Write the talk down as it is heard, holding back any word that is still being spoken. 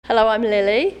Hello, I'm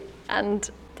Lily, and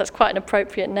that's quite an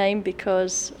appropriate name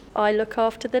because I look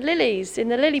after the lilies in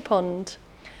the lily pond.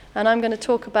 And I'm going to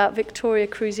talk about Victoria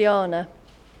cruziana,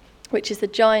 which is the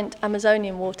giant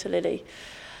Amazonian water lily.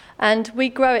 And we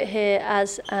grow it here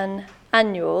as an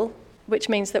annual, which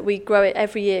means that we grow it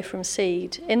every year from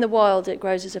seed. In the wild, it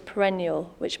grows as a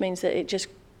perennial, which means that it just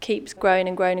keeps growing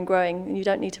and growing and growing, and you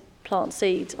don't need to plant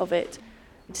seeds of it.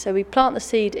 So we plant the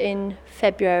seed in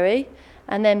February,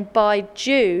 and then by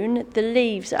June, the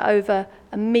leaves are over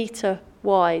 1 metre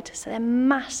wide, so they're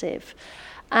massive.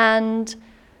 And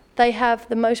they have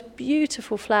the most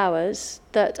beautiful flowers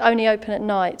that only open at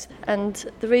night.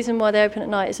 And the reason why they open at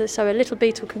night is that so a little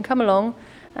beetle can come along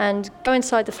and go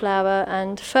inside the flower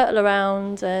and fertile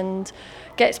around and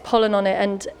gets pollen on it.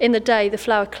 And in the day, the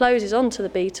flower closes onto the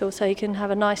beetle so he can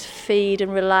have a nice feed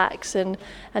and relax. And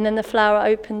then the flower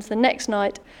opens the next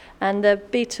night and the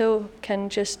beetle can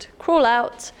just crawl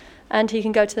out and he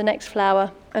can go to the next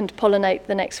flower and pollinate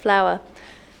the next flower.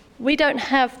 We don't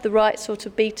have the right sort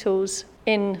of beetles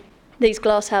in these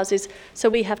glass houses, so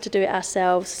we have to do it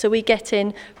ourselves. So we get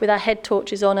in with our head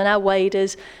torches on and our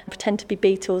waders, pretend to be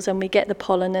beetles, and we get the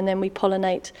pollen, and then we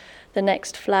pollinate the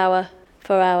next flower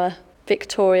for our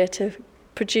Victoria to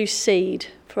produce seed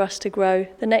for us to grow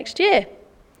the next year.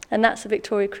 And that's the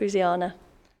Victoria cruziana.